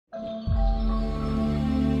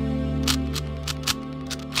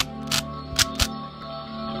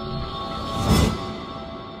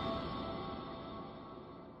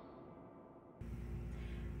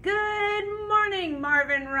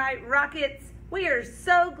Marvin Wright Rockets. We are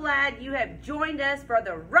so glad you have joined us for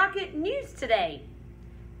the Rocket News today.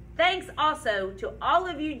 Thanks also to all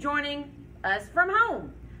of you joining us from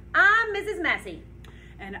home. I'm Mrs. Massey.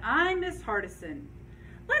 And I'm Miss Hardison.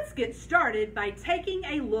 Let's get started by taking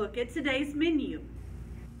a look at today's menu.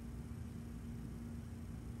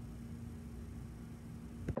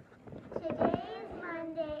 Today is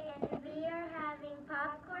Monday and we are having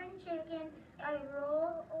popcorn chicken, a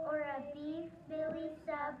roll, or a beef Billy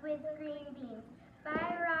sub with green beans.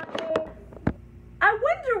 Bye, Rockets. I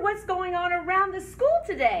wonder what's going on around the school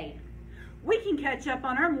today. We can catch up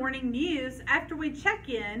on our morning news after we check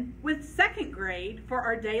in with second grade for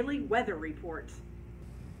our daily weather report.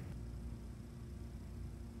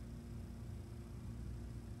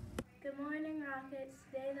 Good morning, Rockets.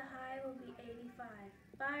 Today the high will be 85.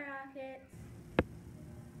 Bye, Rockets.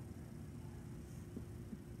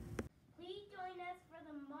 Please join us for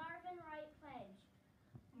the Marvin Wright Pledge.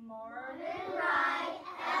 Marvin Wright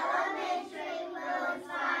Elementary will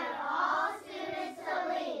inspire all students to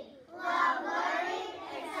lead, love learning,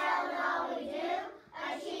 excel in all we do,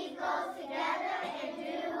 achieve goals together, and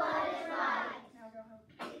do what is right.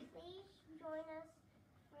 Please join us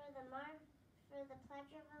for the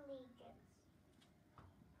Pledge of Allegiance,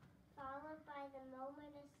 followed by the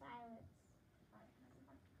moment of silence.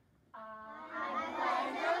 I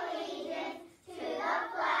pledge allegiance to the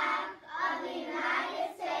flag of the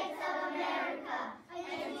United States of America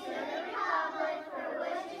and to the republic for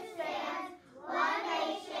which it stands, one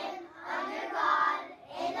nation, under God,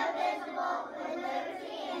 indivisible, with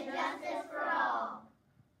liberty and justice for all.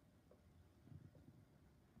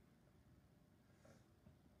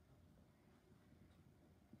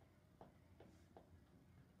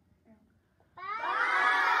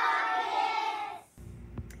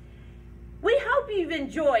 We hope you've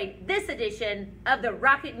enjoyed this edition of the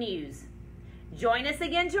Rocket News. Join us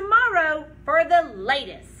again tomorrow for the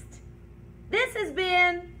latest. This has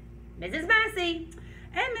been Mrs. Massey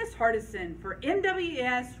And Miss Hardison for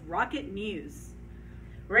MWS Rocket News.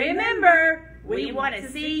 Remember, we want to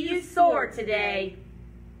see you soar today.